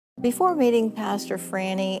Before meeting Pastor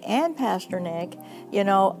Frannie and Pastor Nick,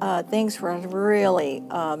 things were really,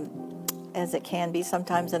 as it can be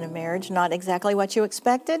sometimes in a marriage, not exactly what you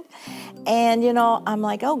expected. And, I'm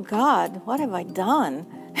like, oh God, what have I done?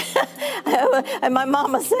 And my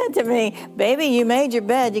mama said to me, baby, you made your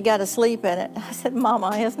bed, you got to sleep in it. I said,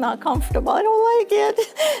 Mama, it's not comfortable. I don't like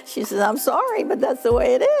it. She says, I'm sorry, but that's the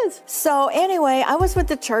way it is. So anyway, I was with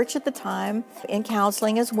the church at the time in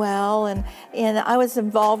counseling as well. And I was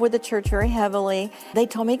involved with the church very heavily. They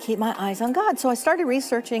told me to keep my eyes on God. So I started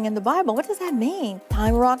researching in the Bible. What does that mean?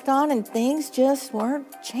 Time rocked on and things just weren't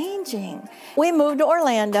changing. We moved to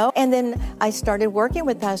Orlando, and then I started working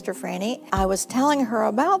with Pastor Frannie. I was telling her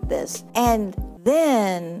about this. And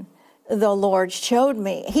then the Lord showed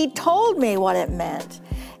me. He told me what it meant.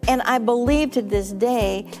 And I believe to this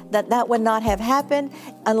day that that would not have happened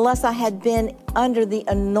unless I had been under the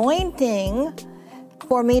anointing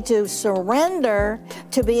for me to surrender,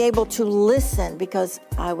 to be able to listen, because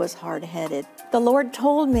I was hard-headed. The Lord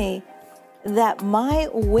told me that my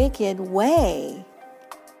wicked way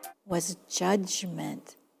was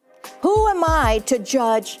judgment. Who am I to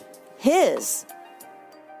judge his?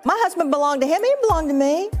 My husband belonged to him. He didn't belong to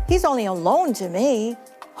me. He's only a loan to me.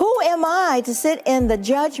 Who am I to sit in the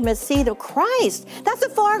judgment seat of Christ? That's a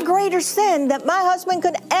far greater sin that my husband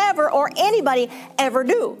could ever, or anybody ever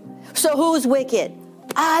do. So who's wicked?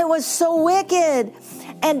 I was so wicked.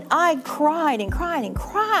 And I cried and cried and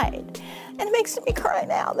cried. And it makes me cry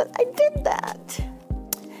now that I did that.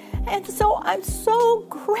 And so I'm so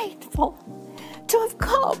grateful to have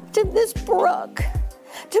come to this brook,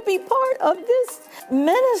 to be part of this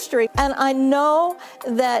ministry. And I know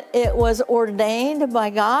that it was ordained by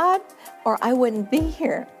God, or I wouldn't be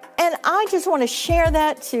here. And I just want to share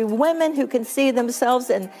that to women who can see themselves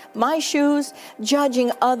in my shoes,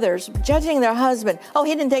 judging others, judging their husband. Oh,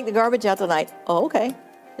 he didn't take the garbage out tonight. Oh, okay.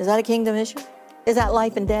 Is that a kingdom issue? Is that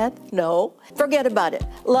life and death? No. Forget about it.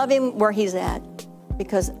 Love him where he's at,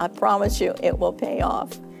 because I promise you it will pay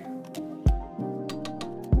off.